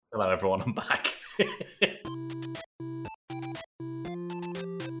Hello, everyone. I'm back.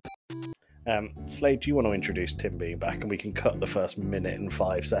 Slade, do you want to introduce Tim being back, and we can cut the first minute and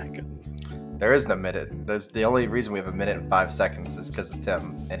 5 seconds? There is no minute. There's the only reason we have a minute and 5 seconds is because of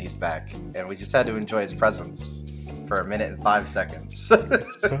Tim, and he's back, and we just had to enjoy his presence for a minute and 5 seconds. So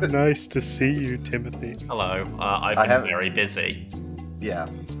nice to see you, Timothy. Hello. I've been very busy. Yeah,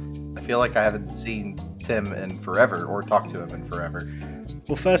 I feel like I haven't seen Tim in forever, or talked to him in forever.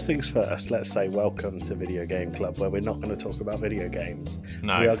 Well, first things first, let's say welcome to Video Game Club, where we're not going to talk about video games.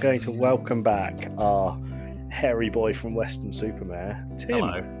 No. We are going to welcome back our hairy boy from Western Supermare, Tim.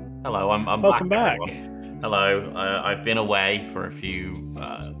 Hello. I'm Welcome back. back. Everyone. Hello. I've been away for a few.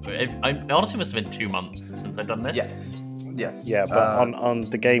 I honestly must have been 2 months since I've done this. Yes. Yeah, but on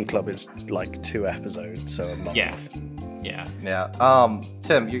the Game Club, it's like 2 episodes, so a month. Yeah.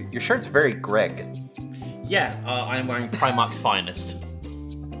 Tim, your shirt's very Greg. Yeah. I'm wearing Primark's finest.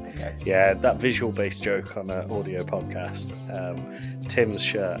 Okay. Yeah, that visual-based joke on an audio podcast. Tim's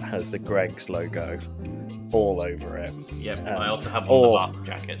shirt has the Greg's logo all over it. Yep. I also have one of the Bark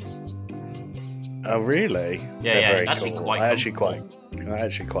jackets. Oh, really? Yeah, They're very it's actually cool. quite I actually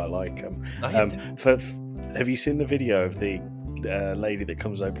quite like them. Oh, Have you seen the video of the lady that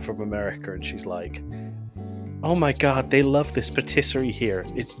comes over from America and she's like, "Oh my god, they love this patisserie here.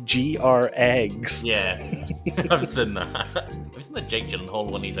 It's GR eggs." Yeah, I've seen that. I've seen the Jake Gyllenhaal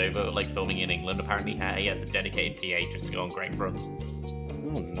when he's over, like filming in England. Apparently, he has a dedicated PA just to go on Greg's runs.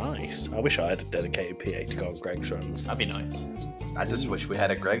 Oh, nice. I wish I had a dedicated PA to go on Greg's runs. That'd be nice. I just wish we had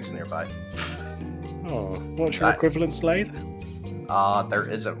a Greg's nearby. Oh, what's your equivalent, Slade? There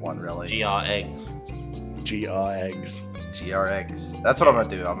isn't one really. GR eggs. GR eggs. GR eggs. That's what I'm gonna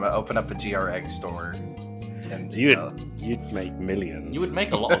do. I'm gonna open up a GR egg store. And You'd make millions. You would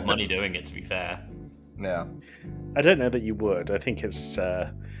make a lot of money doing it, to be fair. Yeah. I don't know that you would. I think it's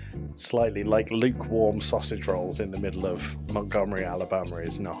slightly like lukewarm sausage rolls in the middle of Montgomery, Alabama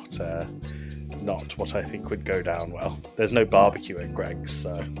is not what I think would go down well. There's no barbecue at Greg's,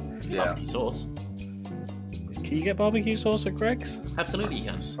 so... Yeah. Barbecue sauce. Can you get barbecue sauce at Greg's? Absolutely, you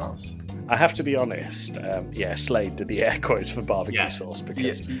can. Sauce. I have to be honest. Slade did the air quotes for barbecue sauce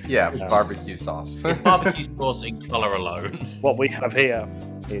because Barbecue sauce. Barbecue sauce in colour alone. what we have here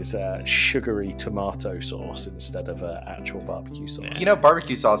is sugary tomato sauce instead of actual barbecue sauce. You know,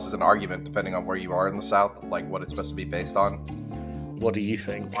 barbecue sauce is an argument depending on where you are in the South, like what it's supposed to be based on. What do you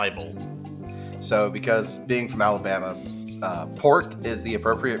think? Eyeball. So, because being from Alabama, pork is the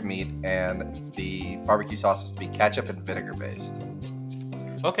appropriate meat, and the barbecue sauce is to be ketchup and vinegar based.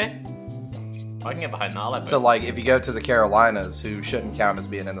 Okay. I can get behind that. So, like, if you go to the Carolinas, who shouldn't count as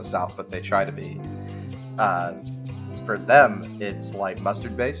being in the South, but they try to be, for them, it's like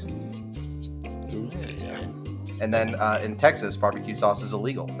mustard based. Yeah. And then in Texas, barbecue sauce is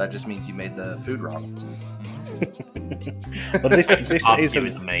illegal. That just means you made the food wrong. But this barbecue isn't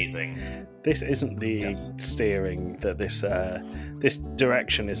is amazing. This isn't the steering that this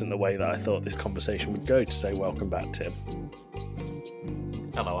direction isn't the way that I thought this conversation would go. To say welcome back, Tim.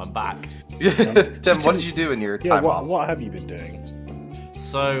 Hello, I'm back. Tim, what did you do in your time off? What have you been doing?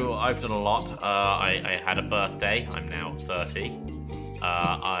 So I've done a lot. I had a birthday. I'm now 30.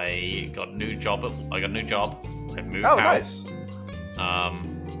 I got a new job. I moved house.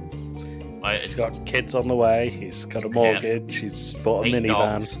 Nice. He's got kids on the way. He's got a mortgage. He's bought a 8 minivan.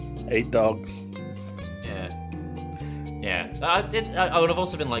 dogs. 8 dogs. Yeah. I would have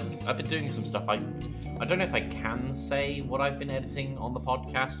also been I've been doing some stuff. I don't know if I can say what I've been editing on the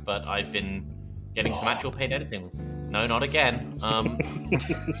podcast, but I've been getting some actual paid editing. No, not again.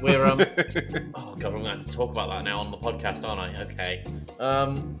 We're oh god, I'm gonna have to talk about that now on the podcast, aren't I? Okay.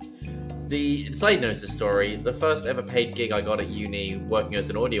 The Slade knows this story. The first ever paid gig I got at uni working as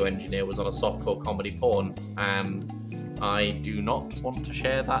an audio engineer was on a softcore comedy porn, and I do not want to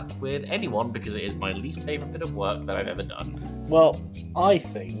share that with anyone because it is my least favourite bit of work that I've ever done. Well, I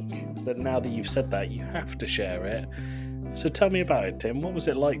think that now that you've said that, you have to share it. So tell me about it, Tim. What was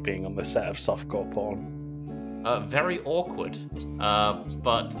it like being on the set of softcore porn? Very awkward.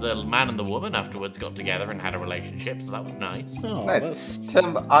 But the man and the woman afterwards got together and had a relationship, so that was nice. Oh, Nice.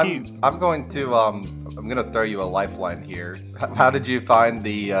 Tim, I'm going to throw you a lifeline here. How did you find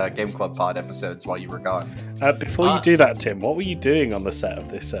the Game Club Pod episodes while you were gone? Before you do that, Tim, what were you doing on the set of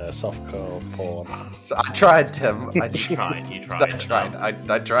this softcore porn? I tried, Tim. You tried.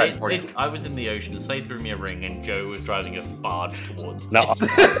 I tried for you. I was in the ocean. Slade threw me a ring, and Joe was driving a barge towards me. No,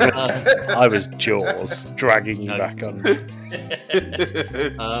 I was Jaws, dragging you back on.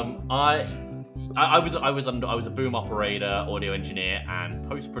 I was a boom operator, audio engineer, and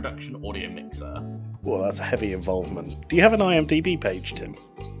post-production audio mixer. Well, that's a heavy involvement. Do you have an IMDb page, Tim?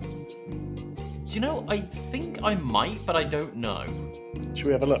 Do you know, I think I might, but I don't know. Should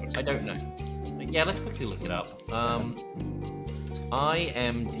we have a look? I don't know. Yeah, let's quickly look it up.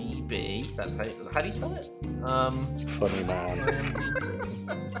 IMDb. That's how do you spell it? Funny man.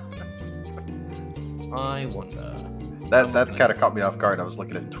 I wonder. That kind of caught me off guard. I was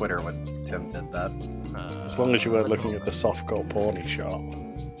looking at Twitter when Tim did that. As long as you weren't looking at the softcore porny shot.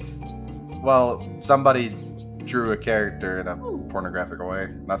 Well, somebody drew a character in a pornographic way.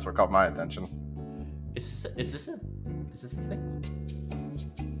 And that's what caught my attention. Is this a thing?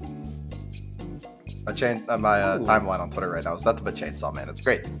 I changed my timeline on Twitter right now. It's nothing but Chainsaw Man. It's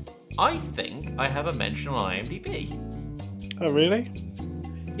great. I think I have a mention on IMDb. Oh, really?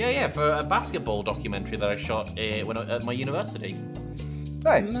 Yeah, for a basketball documentary that I shot at my university.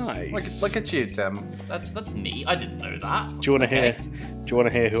 Nice. Look at you, Tim. That's neat. I didn't know that. Do you want to hear? Do you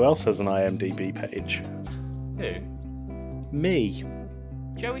want to hear who else has an IMDb page? Who? Me.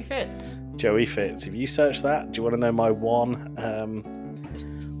 Joey Fitz. Joey Fitz. If you search that, do you want to know my one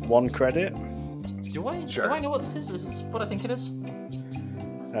credit? Do I? Sure. Do I know what this is? Is this what I think it is?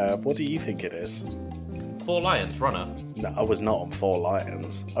 What do you think it is? Four Lions Runner. No, I was not on Four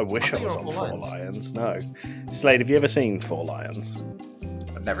Lions. I wish I was on Four Four Lions. No. Slade, have you ever seen Four Lions?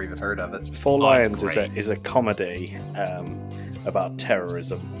 I've never even heard of it. Four Lions is a comedy about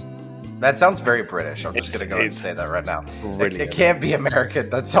terrorism. That sounds very British. I'm just going to go ahead and say that right now. It can't be American.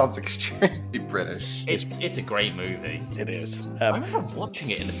 That sounds extremely British. It's a great movie. It is. I remember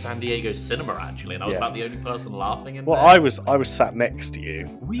watching it in a San Diego cinema, actually, and I was about the only person laughing in there. I was sat next to you.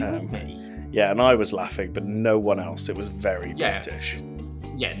 Were you with me? Yeah, and I was laughing, but no one else. It was very British.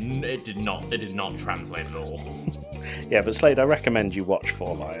 Yeah, it did not translate at all. Yeah, but Slade, I recommend you watch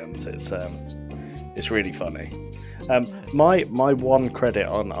Four Lions. It's really funny. My one credit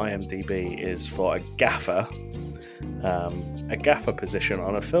on IMDb is for a gaffer position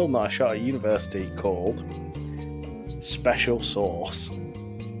on a film that I shot at university called Special Sauce,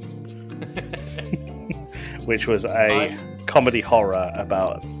 which was a comedy horror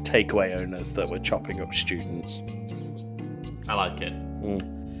about takeaway owners that were chopping up students. I like it.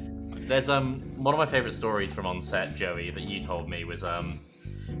 There's one of my favourite stories from on set, Joey, that you told me was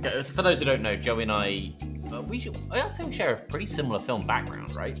for those who don't know, Joey and I I'd say we share a pretty similar film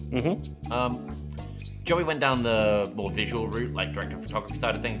background, right? Mm-hmm. Joey went down the more visual route, like director of photography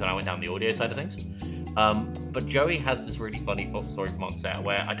side of things, and I went down the audio side of things. But Joey has this really funny story from on set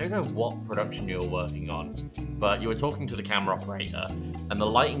where I don't know what production you were working on, but you were talking to the camera operator, and the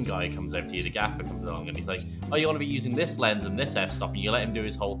lighting guy comes over to you, the gaffer comes along, and he's like, "Oh, you want to be using this lens and this f-stop," and you let him do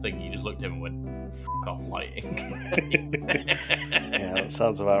his whole thing, and you just looked at him and went, "F*** off lighting." Yeah, that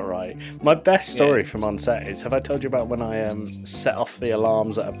sounds about right. My best story from on set is, have I told you about when I set off the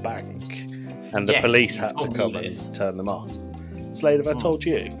alarms at a bank and the police had to come and turn them off? Slade, have I told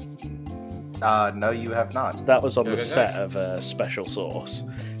you? No, you have not. That was on the set of Special Sauce.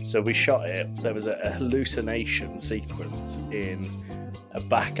 So we shot it. There was a hallucination sequence in a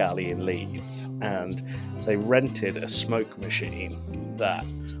back alley in Leeds, and they rented a smoke machine that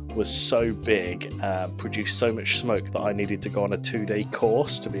was so big, produced so much smoke that I needed to go on a 2-day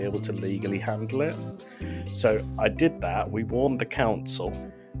course to be able to legally handle it. So I did that. We warned the council.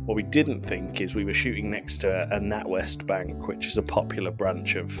 What we didn't think is we were shooting next to a NatWest bank, which is a popular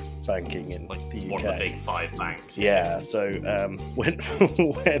branch of banking in the UK. One of the big 5 banks. Yeah, so when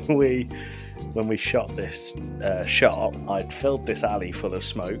we shot this shot, I'd filled this alley full of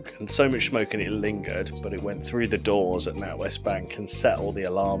smoke, and so much smoke and it lingered, but it went through the doors at NatWest Bank and set all the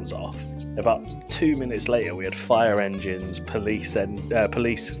alarms off. About 2 minutes later, we had fire engines, police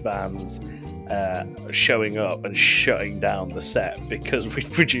vans, showing up and shutting down the set because we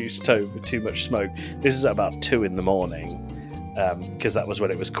produced too much smoke. This is at about 2 a.m, because that was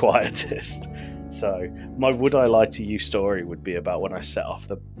when it was quietest. So my "would I lie to you" story would be about when I set off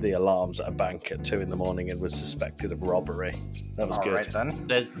the alarms at a bank at 2 a.m. and was suspected of robbery. That was good. Right then.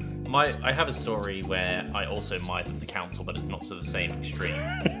 I have a story where I also mired the council, but it's not to the same extreme.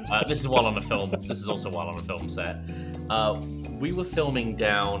 This is while on a film. This is also while on a film set. We were filming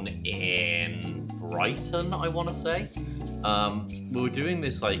down in Brighton, I want to say. We were doing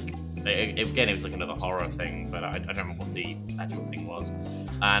this again, it was like another horror thing, but I don't remember what the actual thing was.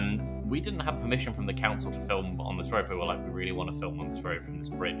 And we didn't have permission from the council to film on this road, but we were like, we really want to film on this road from this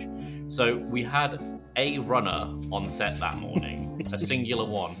bridge. So we had a runner on set that morning, a singular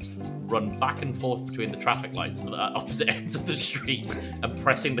one, run back and forth between the traffic lights at opposite ends of the street and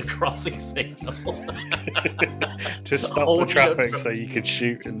pressing the crossing signal. To stop the traffic so you could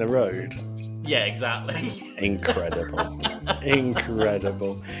shoot in the road. Yeah, exactly. Incredible.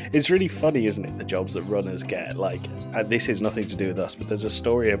 Incredible. It's really funny, isn't it, the jobs that runners get? Like, this is nothing to do with us, but there's a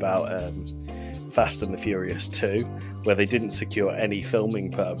story about Fast and the Furious 2 where they didn't secure any filming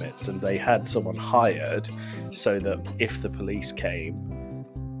permits and they had someone hired so that if the police came,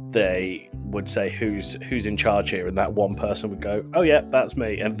 they would say who's in charge here, and that one person would go, "Oh yeah, that's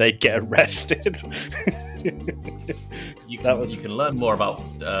me," and they'd get arrested. You can learn more about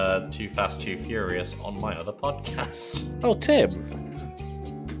Too Fast, Too Furious on my other podcast. Oh, Tim,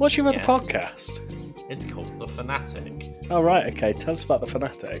 what's your other Yeah. podcast? It's called The Fanatic. Oh right, okay. Tell us about the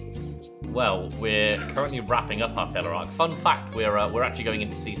Fanatic. Well, we're currently wrapping up our filler arc. Fun fact: we're actually going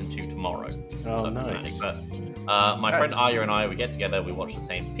into season 2 tomorrow. Oh, of The nice. Fanatic. But my friend Aya and I, we get together, we watch the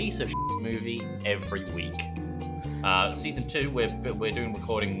same piece of movie every week. Season 2, we're doing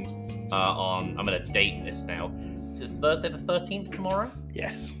recording on. I'm gonna date this now. Is it Thursday the 13th tomorrow?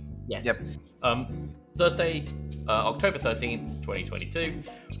 Yes. Yes. Yep. Thursday, October 13th, 2022.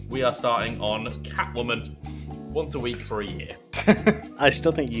 We are starting on Catwoman once a week for a year. I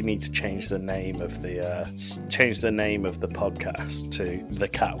still think you need to change the name of the podcast to The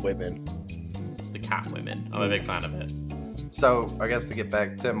Cat Women. The Catwomen. I'm a big fan of it. So, I guess to get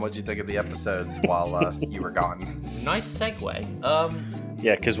back, Tim, what'd you think of the episodes while you were gone? Nice segue.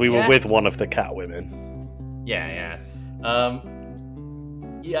 Yeah, because we were with one of the Cat Women. Yeah.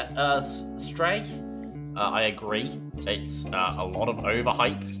 Stray. I agree. It's a lot of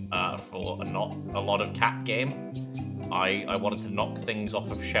overhype for not a lot of cat game. I wanted to knock things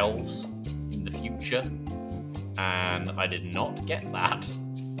off of shelves in the future, and I did not get that.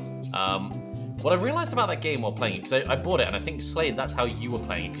 What I realized about that game while playing it, because I bought it, and I think, Slade, that's how you were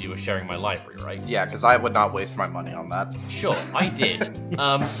playing it, because you were sharing my library, right? Yeah, because I would not waste my money on that. Sure, I did.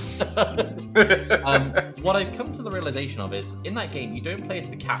 What I've come to the realization of is, in that game, you don't play as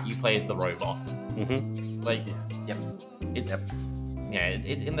the cat, you play as the robot. Mm-hmm. Like, Yep. it's... Yep. Yeah,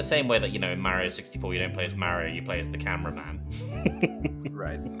 in the same way that, in Mario 64, you don't play as Mario, you play as the cameraman.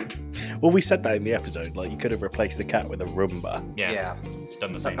 Right. Well, we said that in the episode. Like, you could have replaced the cat with a Roomba. Yeah,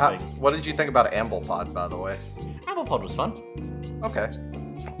 done the same How- thing. what did you think about Amblepod, by the way? Amblepod was fun. Okay.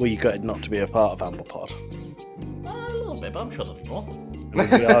 Well, you got not to be a part of Amblepod. A little bit, but I'm sure there'll be more. I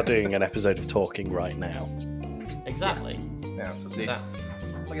mean, we are doing an episode of Talking right now. Exactly. Yeah, so see. Exactly.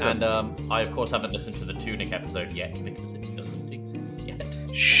 Look at And this. I, of course, haven't listened to the Tunic episode yet, because it doesn't exist yet.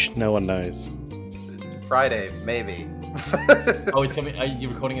 Shh, no one knows. Friday, maybe. Oh, it's coming. Are you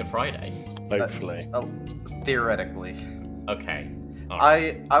recording it Friday? Hopefully. Theoretically. Okay.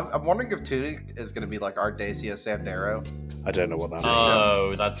 I'm wondering if Tunic is going to be like our Dacia Sandero. I don't know what that is.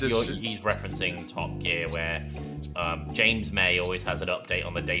 Oh, that's Just- he's referencing Top Gear, where James May always has an update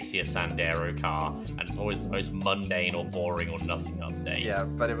on the Dacia Sandero car, and it's always the most mundane or boring or nothing update. Yeah,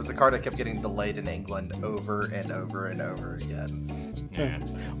 but it was a car that kept getting delayed in England over and over and over again. Yeah.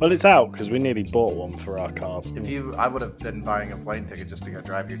 Well, it's out because we nearly bought one for our car. I would have been buying a plane ticket just to go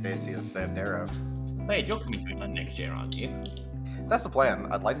drive your Dacia Sandero. Wait, you're coming to England next year, aren't you? That's the plan.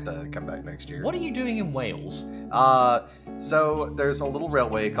 I'd like to come back next year. What are you doing in Wales? So there's a little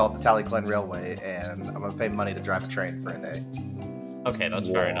railway called the Tallyclen Railway, and I'm gonna pay money to drive a train for a day. Okay, that's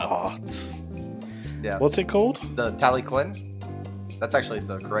fair enough. What? Yeah. What's it called? The Tallyclen. That's actually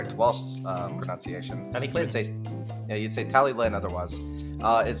the correct Welsh pronunciation. Tallyclen? You'd say Tallylen otherwise.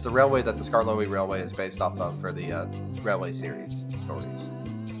 It's the railway that the Skarloey Railway is based off of for the railway series stories.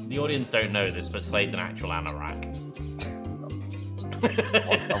 The audience don't know this, but Slade's an actual anorak.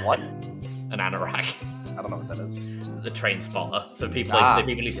 A what? An anorak. I don't know what that is. The train spotter for people, the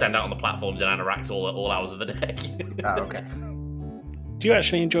people who stand yes. out on the platforms in anoraks all hours of the day. Oh, okay. Do you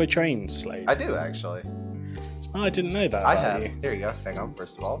actually enjoy trains, Slade? I do actually. Oh, I didn't know that. I about have. you. Here you go. Hang on.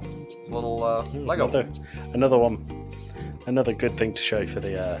 First of all, it's a little Lego. Another one. Another good thing to show for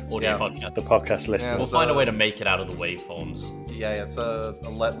the Audio Yeah. podcast. the podcast listeners. We'll find a way to make it out of the waveforms. Yeah, it's a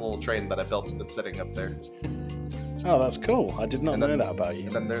little train that I built that's sitting up there. Oh, that's cool. I did not And know then- that about you.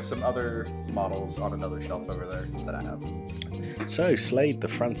 And then there's some other models on another shelf over there that I have. So, Slade, the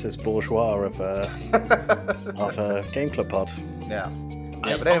Francis Bourgeois of Game Club Pod. Yeah. I-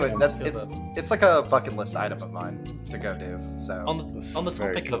 Yeah, but anyways, on that's the topic it's like a bucket list item of mine to go do. So That's on the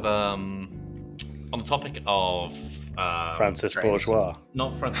very topic cool. of Francis trains. Bourgeois.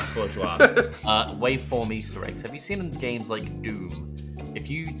 not Francis Bourgeois, waveform Easter eggs. Have you seen in games like Doom? If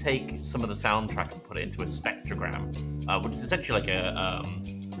you take some of the soundtrack and put it into a spectrogram, which is essentially like a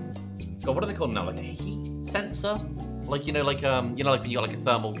God, what are they called now? Like a heat sensor? Like like when you got like a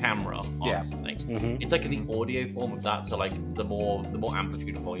thermal camera on Yeah. something. Mm-hmm. It's like the audio form of that. So like the more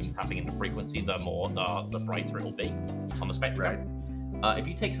amplitude of volume tapping into frequency, the brighter it will be on the spectrum. right. if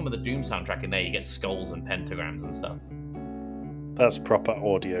you take some of the Doom soundtrack in there, you get skulls and pentagrams and stuff. That's proper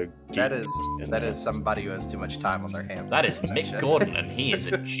audio. That is somebody who has too much time on their hands. That is Mick Gordon, and he is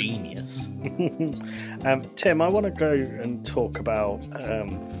a genius. Tim, I want to go and talk about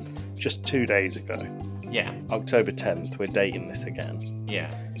just 2 days ago, Yeah, October 10th. We're dating this again.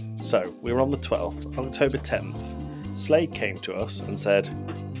 yeah. So we were on the 12th, October 10th. Slade came to us and said,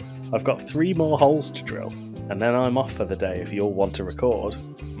 "I've got 3 more holes to drill, and then I'm off for the day if you all want to record."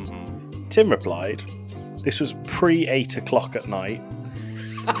 Mm-hmm. Tim replied, "This was pre-8 o'clock at night.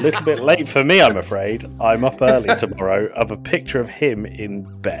 A little bit late for me, I'm afraid. I'm up early tomorrow." Of a picture of him in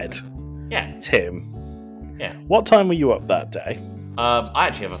bed. Yeah, Tim, yeah. what time were you up that day? I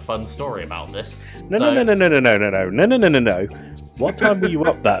actually have a fun story about this. No. What time were you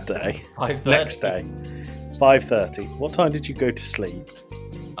up that day? 5:30. Next day, 5:30. What time did you go to sleep?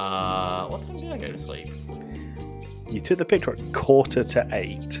 What time did I go to sleep? You took the picture at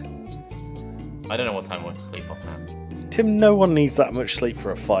 7:45. I don't know what time I went to sleep offhand. Tim, no one needs that much sleep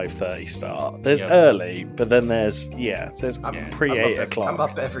for a 5:30 start. There's Yeah. early, but then there's pre-8 I'm o'clock.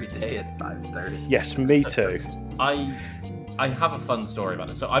 up every day at 5:30. Yes, me too. I have a fun story about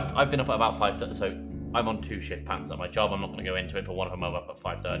it. So I've been up at about 5:30. So I'm on 2 shift patterns at my job. I'm not going to go into it, but one of them I'm up at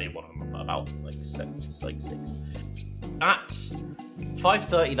 5:30. One of them I'm up at about like 6. At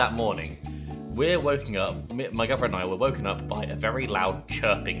 5:30 that morning, we're woken up. My girlfriend and I were woken up by a very loud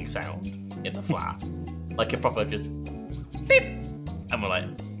chirping sound in the flat, like a proper just beep. And we're like,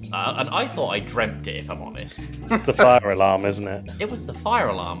 and I thought I dreamt it. If I'm honest, It's the fire alarm, isn't it? it was the fire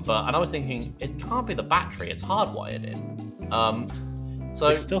alarm. And I was thinking it can't be the battery. It's hardwired in. So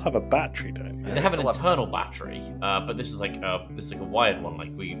They still have a battery, don't they? they have an Still have- internal battery, but this is like a wired one. Like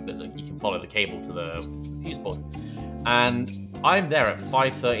you can follow the cable to the fuse board. And I'm there at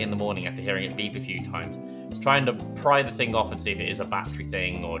 5:30 in the morning after hearing it beep a few times, trying to pry the thing off and see if it is a battery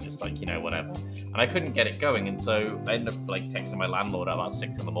thing or just like whatever. And I couldn't get it going, and so I ended up like texting my landlord at about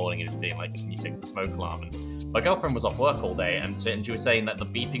 6 in the morning and just being like, "Can you fix the smoke alarm?" And my girlfriend was off work all day, and she was saying that the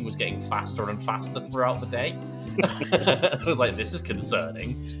beeping was getting faster and faster throughout the day. I was like, "This is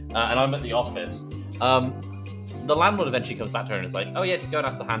concerning," and I'm at the office. The landlord eventually comes back to her and is like, "Oh yeah, just go and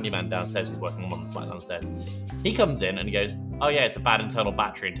ask the handyman downstairs who's working on the flat downstairs." He comes in and he goes, "Oh yeah, it's a bad internal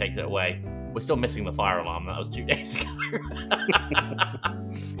battery," and takes it away. We're still missing the fire alarm. That was 2 days ago.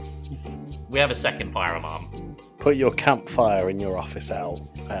 We have a second fire alarm. Put your campfire in your office out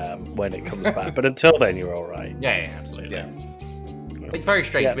when it comes back. But until then, you're all right. Yeah, absolutely. Yeah. It's very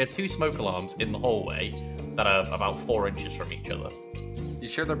strange. Yeah. We have 2 smoke alarms in the hallway that are about 4 inches from each other. You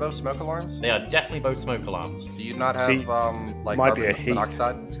sure they're both smoke alarms? They are definitely both smoke alarms. Do you not have See, like might be carbon a heat.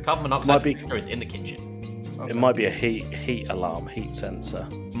 monoxide? Carbon Might monoxide be- detector is in the kitchen, Okay. It might be a heat alarm, heat sensor.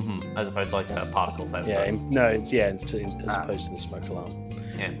 as opposed to like a particle sensor. Yeah, as opposed to the smoke alarm.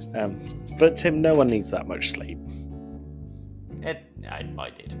 Yeah. But Tim, no one needs that much sleep. I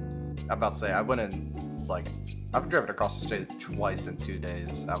did. I'm about to say I went in I've driven across the state twice in 2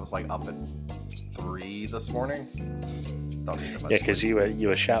 days. I was like up at 3 this morning. Don't need that much Yeah, because sleep. you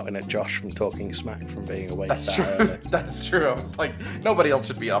were shouting at Josh from talking smack from being awake That's that true. early. That's true. I was like, nobody else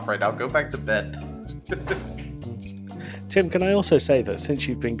should be up right now. Go back to bed. Tim, can I also say that since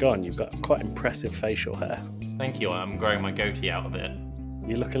you've been gone, you've got quite impressive facial hair. Thank you. I'm growing my goatee out of it.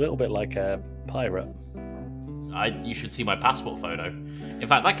 You look a little bit like a pirate. You should see my passport photo. In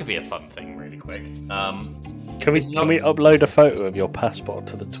fact, that could be a fun thing, really quick. Can we It's not- upload a photo of your passport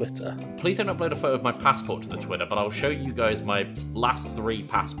to the Twitter? Please don't upload a photo of my passport to the Twitter, but I'll show you guys my last 3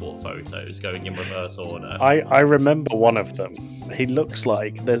 passport photos going in reverse order. I remember one of them. He looks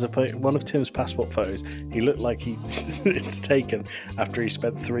like there's one of Tim's passport photos. He looked like it's taken after he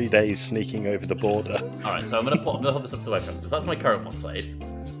spent 3 days sneaking over the border. All right, so I'm gonna hold this up to the webcam. So that's my current one, Slade.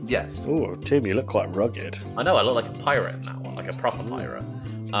 Yes. Oh, Tim, you look quite rugged. I know I look like a pirate in that one, like a proper pirate.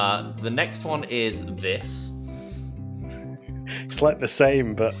 The next one is this. It's like the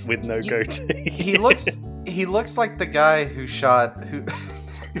same, but with no goatee. He looks like the guy who shot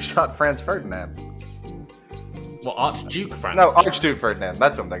Franz Ferdinand. Well, Archduke Franz. No, Archduke Ferdinand.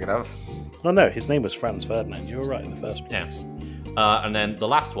 That's what I'm thinking of. Oh no, his name was Franz Ferdinand. You were right in the first place. Yeah. And then the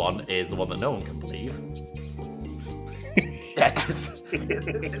last one is the one that no one can believe. Yeah,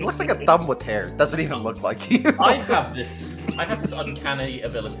 it looks like a thumb with hair. Doesn't even look like you. I have this uncanny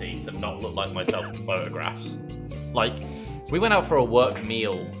ability to not look like myself in photographs. Like, we went out for a work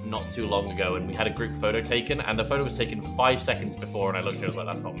meal not too long ago, and we had a group photo taken, and the photo was taken 5 seconds before, and I looked at it, I was like,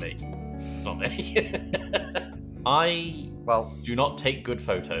 that's not me. It's not me. I do not take good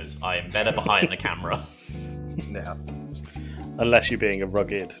photos. I am better behind the camera. Yeah. Unless you're being a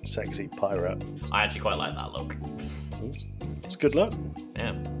rugged, sexy pirate. I actually quite like that look. It's good luck.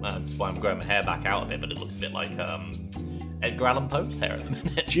 Yeah, that's why I'm growing my hair back out a bit, but it looks a bit like Edgar Allan Poe's hair at the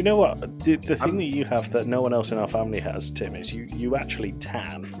minute. Do you know what? The thing that you have that no one else in our family has, Tim, is you actually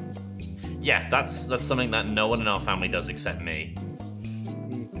tan. Yeah, that's something that no one in our family does except me,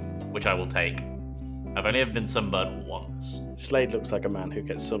 which I will take. I've only ever been sunburned once. Slade looks like a man who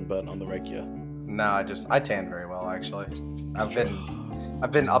gets sunburnt on the regular. No, I tan very well actually.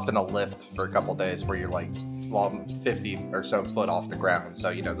 I've been up in a lift for a couple days where you're like, well, I'm 50 or so foot off the ground, so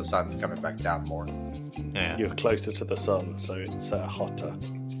you know the sun's coming back down more. Yeah. You're closer to the sun, so it's hotter.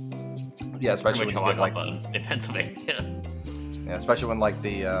 Yeah, especially Which when I you get like, in Pennsylvania. yeah, especially when like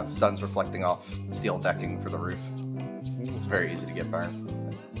the sun's reflecting off steel decking for the roof. It's very easy to get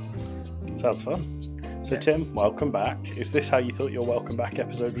burned. Sounds fun. So Tim, welcome back. Is this how you thought your welcome back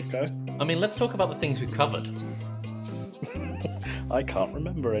episode would go? I mean, let's talk about the things we've covered. I can't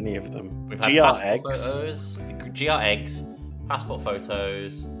remember any of them. We've had GR passport eggs. photos, GR eggs, passport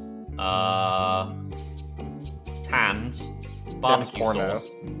photos, tans, barbecue porno. sauce,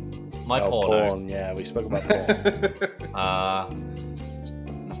 my porno. Porn. Yeah, we spoke about porn.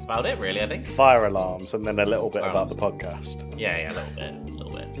 That's about it, really. I think. Fire alarms, and then a little bit Fire about the podcast. Yeah, a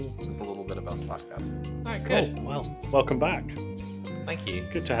little bit. Just a little bit about the podcast. All right, good. Cool. Well, welcome back. Thank you.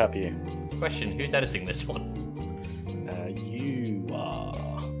 Good to have you. Question: who's editing this one? You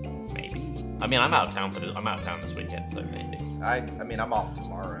are. Maybe. I mean, I'm out of town this weekend, so maybe. I mean, I'm off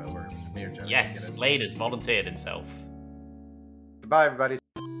tomorrow. Or me or Joe. Yes, Slade has volunteered himself. Goodbye, everybody.